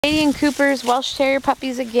Sadie-Cooper Welsh Terrier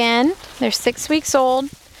puppies again. They're 6 weeks old.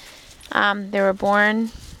 They were born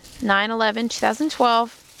 9/11/2012.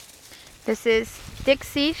 This is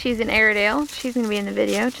Dixie. She's an Airedale. She's going to be in the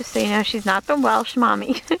video, just so you know. She's not the Welsh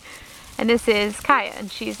mommy. And this is Kaya,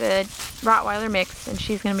 and she's a Rottweiler mix, and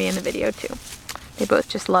she's going to be in the video too. They both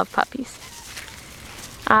just love puppies.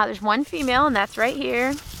 There's one female, and that's right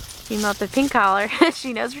here. Female with the pink collar.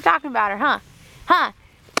 She knows we're talking about her, huh? Huh?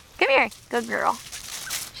 Come here. Good girl.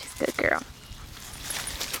 She's a good girl.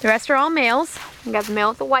 The rest are all males. We got the male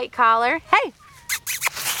with the white collar. Hey!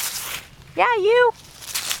 Yeah, you!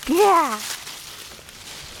 Yeah!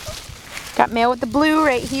 Got male with the blue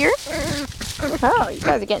right here. Oh, you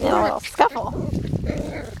guys are getting in a little scuffle.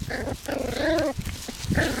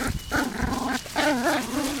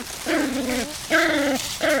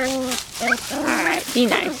 Alright, be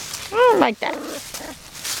nice. I don't like that.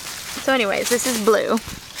 So anyways, this is blue.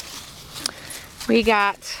 We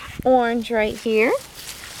got orange right here.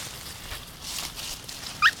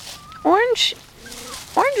 Orange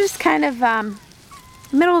is kind of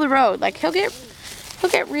middle of the road. Like he'll get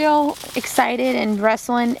real excited and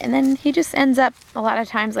wrestling, and then he just ends up a lot of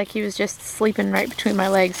times like he was just sleeping right between my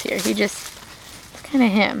legs here. It's kind of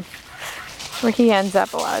him. Like he ends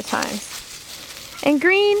up a lot of times. And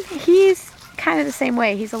green, he's kind of the same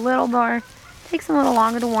way. He's a little more, takes him a little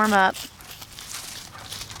longer to warm up.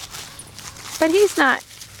 But he's not,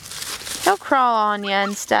 he'll crawl on you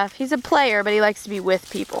and stuff. He's a player, but he likes to be with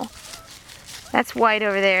people. That's white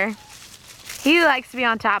over there. He likes to be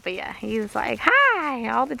on top of you. He's like, hi,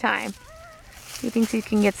 all the time. He thinks he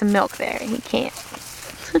can get some milk there. He can't.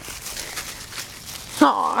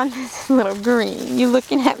 Aw, this little green. You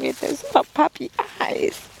looking at me with those little puppy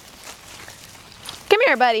eyes. Come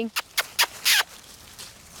here, buddy.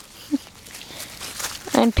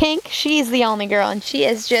 And Pink, she's the only girl, and she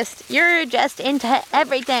is just, you're just into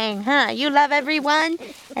everything, huh? You love everyone,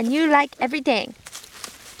 and you like everything.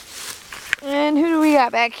 And who do we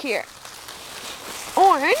got back here?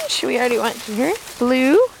 Orange, we already went to her.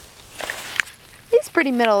 Blue, he's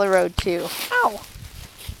pretty middle of the road too. Ow!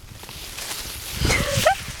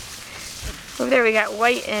 Over there we got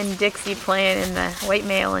White and Dixie playing in the white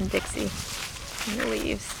male and Dixie in the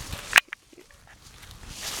leaves.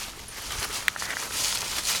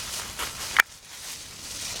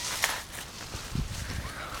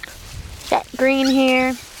 Got green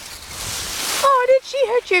here. Oh, did she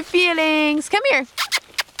hurt your feelings? Come here.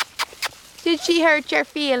 Did she hurt your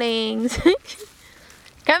feelings?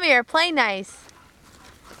 Come here, play nice.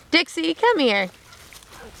 Dixie, come here.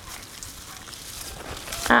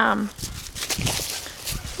 Where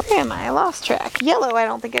am I? I lost track. Yellow, I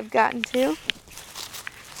don't think I've gotten to.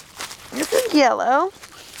 This is yellow.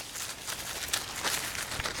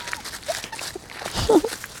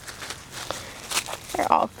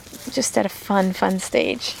 They're all just at a fun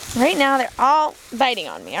stage. Right now, they're all biting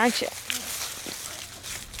on me, aren't you?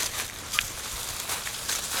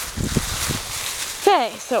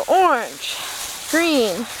 Okay, so orange,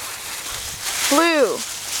 green, blue,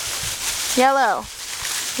 yellow,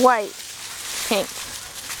 white, pink.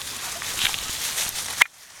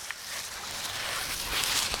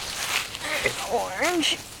 There's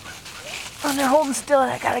orange. Oh, they're holding still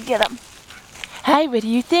and I gotta get them. Hi, what do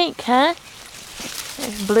you think, huh?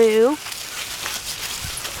 There's blue.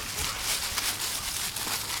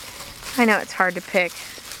 I know it's hard to pick,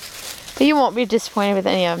 but you won't be disappointed with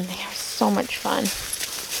any of them. They are so much fun.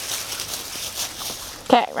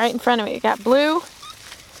 Okay, right in front of me, you got blue,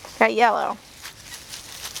 got yellow,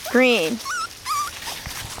 green,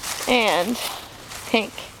 and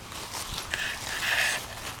pink.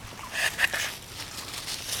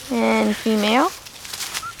 And female.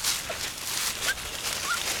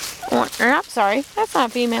 I'm sorry, that's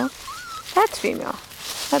not female. That's female.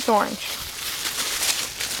 That's orange.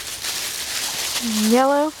 And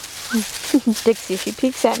yellow. Dixie, she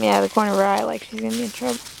peeks at me out of the corner of her eye like she's gonna be in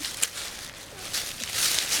trouble.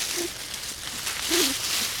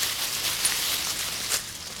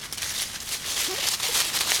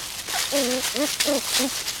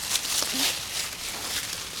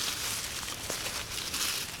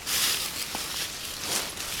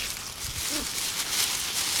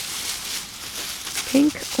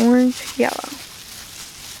 Pink, orange, yellow.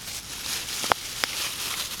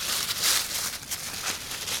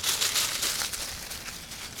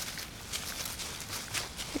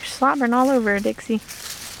 You're slobbering all over her, Dixie.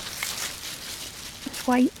 It's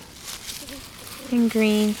white and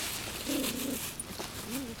green.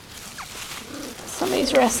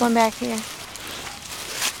 Somebody's wrestling back here.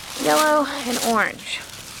 Yellow and orange.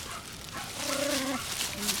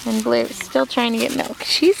 And Blue still trying to get milk.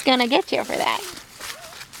 She's gonna get you for that.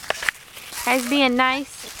 Guys being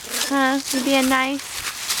nice? Huh? You being nice?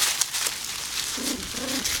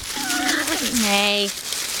 Hey.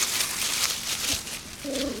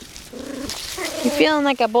 You feeling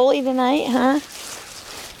like a bully tonight, huh?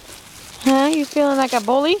 Huh? You feeling like a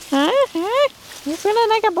bully? Huh? Huh? You feeling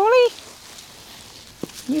like a bully?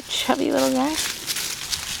 You chubby little guy.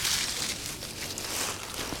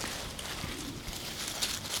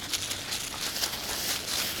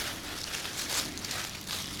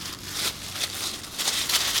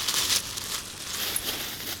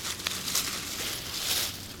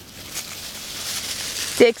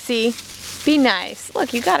 Dixie, be nice.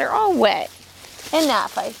 Look, you got her all wet.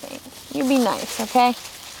 Enough, I think. You be nice, okay?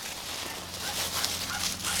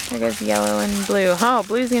 There goes yellow and blue. Oh,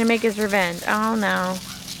 blue's gonna make his revenge. Oh no.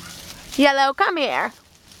 Yellow, come here.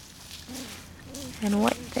 And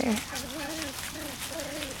white there.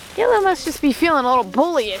 Yellow must just be feeling a little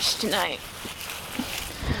bullyish tonight.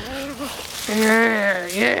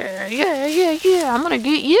 Yeah. I'm gonna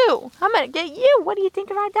get you. I'm gonna get you. What do you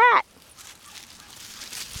think about that?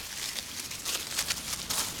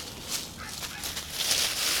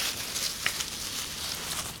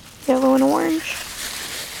 Yellow and orange.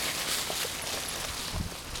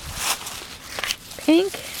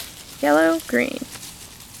 Pink, yellow, green.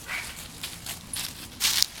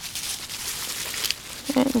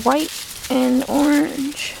 And white and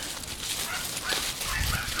orange.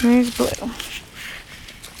 There's blue.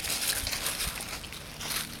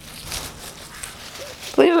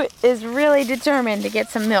 Blue is really determined to get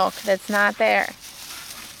some milk that's not there.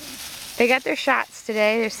 They got their shots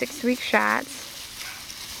today, their 6-week shots.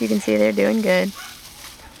 You can see they're doing good.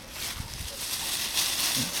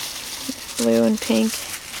 Blue and pink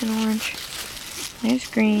and orange. There's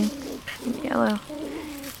green and yellow.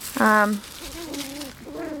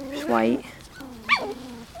 There's white.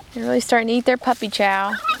 They're really starting to eat their puppy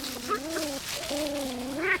chow.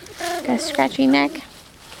 Got a scratchy neck.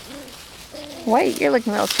 White, you're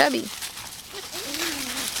looking real chubby.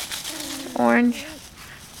 Orange.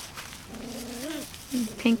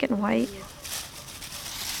 Pink and white.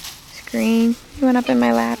 It's green. You went up in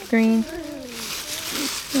my lap, green.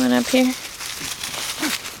 You went up here.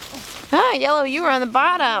 Ah, yellow, you were on the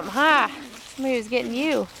bottom, huh? Somebody was getting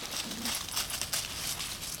you.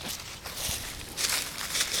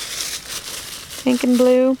 Pink and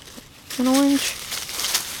blue and orange.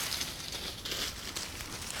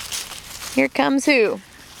 Here comes who?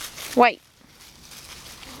 White.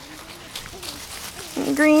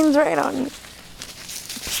 And green's right on you.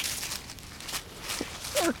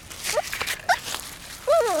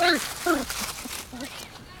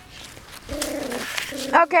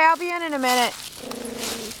 Okay, I'll be in a minute.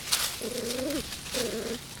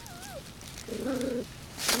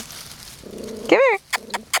 Come here.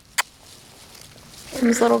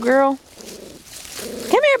 Comes little girl.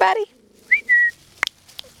 Come here, buddy.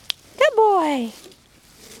 Good boy.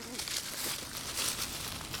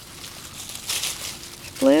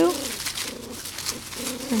 Blue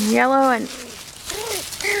and yellow and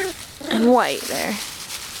white there.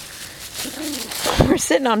 We're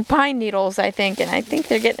sitting on pine needles, I think, and I think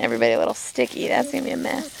they're getting everybody a little sticky. That's gonna be a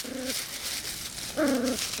mess.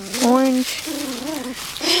 Orange,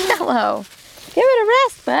 yellow. Give it a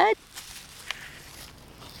rest, bud.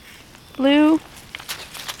 Blue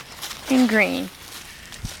and green.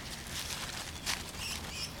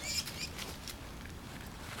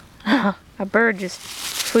 A bird just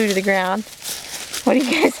flew to the ground. What do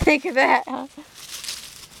you guys think of that, huh?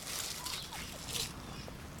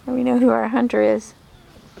 We know who our hunter is.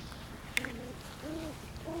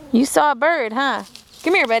 You saw a bird, huh?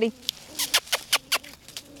 Come here, buddy.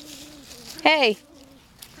 Hey.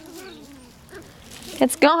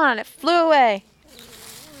 It's gone. It flew away.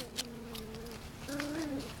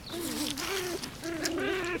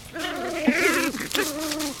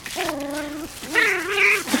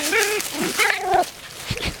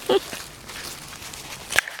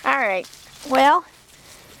 All right. Well,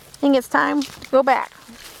 I think it's time to go back.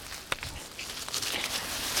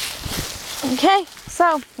 Okay,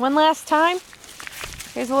 so one last time.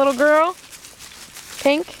 Here's a little girl,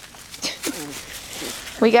 pink.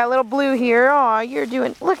 We got a little blue here. Oh, you're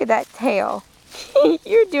doing, look at that tail.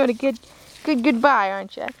 You're doing a goodbye,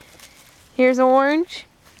 aren't you? Here's orange.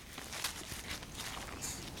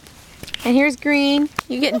 And here's green.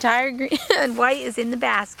 You getting tired? Green and white is in the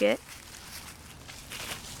basket.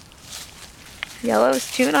 Yellow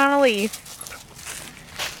is chewing on a leaf.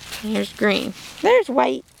 And here's green. There's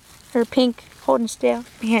white. Or pink, holding still.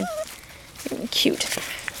 Man, cute.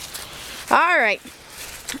 All right.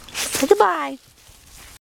 Say goodbye.